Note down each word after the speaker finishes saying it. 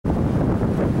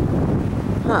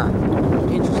Huh.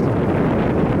 Interesting.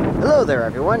 Hello there,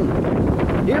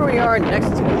 everyone. Here we are next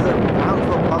to the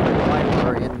Brownsville Public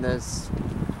Library in this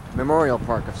memorial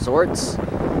park of sorts.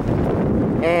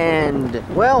 And,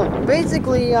 well,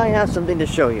 basically I have something to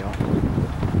show you.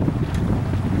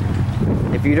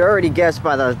 If you'd already guessed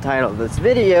by the title of this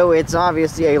video, it's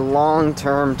obviously a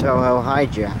long-term Touhou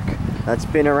Hijack that's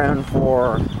been around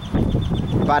for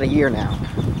about a year now.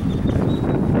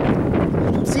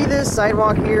 See this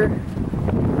sidewalk here?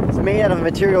 It's made out of a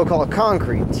material called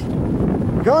concrete.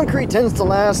 Concrete tends to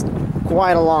last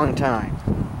quite a long time.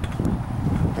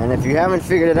 And if you haven't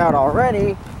figured it out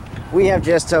already, we have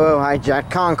just Touhou Hijacked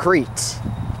concrete.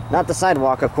 Not the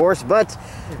sidewalk, of course, but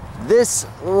this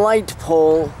light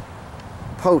pole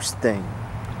post thing.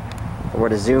 If I were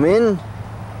to zoom in,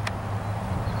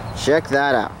 check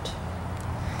that out.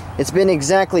 It's been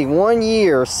exactly 1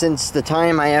 year since the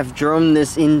time I have drummed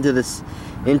this into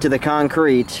the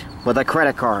concrete with a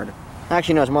credit card.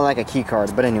 Actually, no, it's more like a key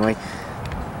card, but anyway,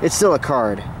 it's still a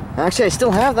card. Actually, I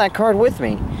still have that card with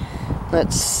me.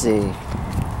 Let's see.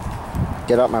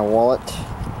 Get out my wallet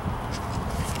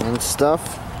and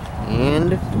stuff,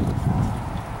 and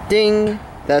ding!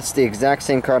 That's the exact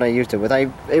same card I used it with.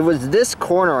 It was this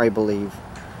corner, I believe.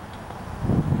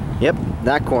 Yep,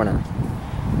 that corner.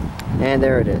 And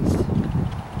there it is.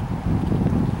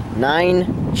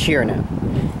 9 cheer now.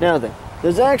 Now then,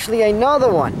 there's actually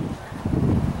another one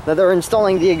that they're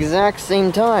installing the exact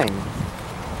same time.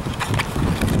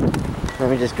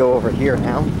 Let me just go over here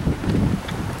now.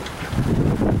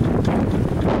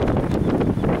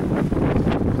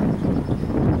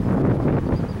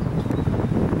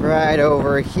 Right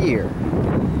over here.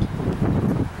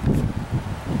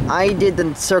 I did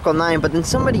the circle 9, but then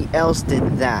somebody else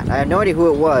did that. I have no idea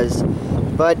who it was,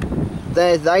 but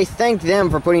I thank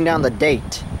them for putting down the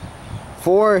date.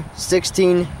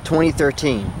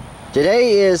 4/16/2013.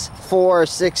 Today is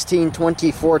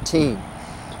 4/16/2014.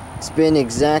 It's been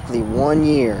exactly 1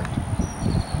 year.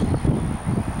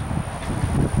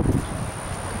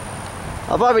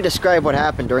 I'll probably describe what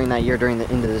happened during that year in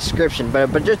the description,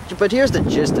 but here's the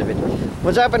gist of it.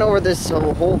 What's happened over this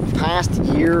whole past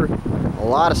year? A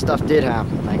lot of stuff did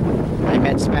happen. Like, I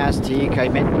met Spaztique.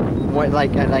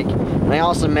 I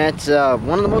also met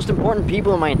one of the most important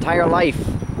people in my entire life,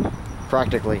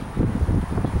 practically.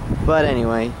 But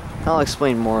anyway, I'll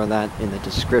explain more of that in the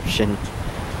description.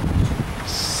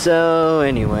 So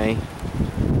anyway,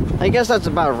 I guess that's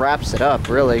about wraps it up,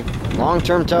 really.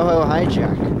 Long-term Touhou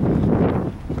Hijack.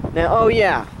 Now, oh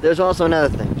yeah, there's also another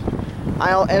thing.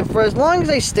 For as long as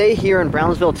I stay here in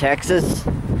Brownsville, Texas,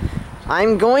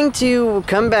 I'm going to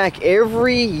come back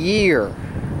every year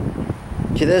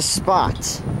to this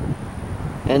spot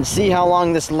and see how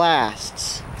long this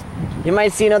lasts. You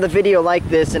might see another video like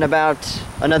this in about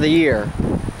another year,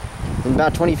 in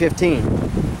about 2015.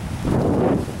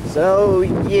 So,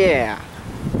 yeah.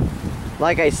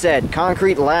 Like I said,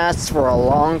 concrete lasts for a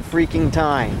long freaking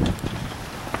time.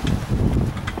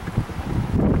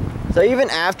 So even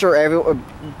after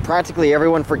practically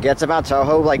everyone forgets about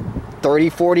Touhou, like 30,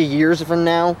 40 years from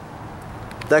now,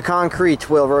 the concrete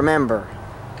will remember.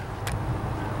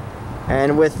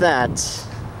 And with that,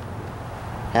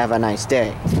 have a nice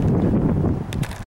day.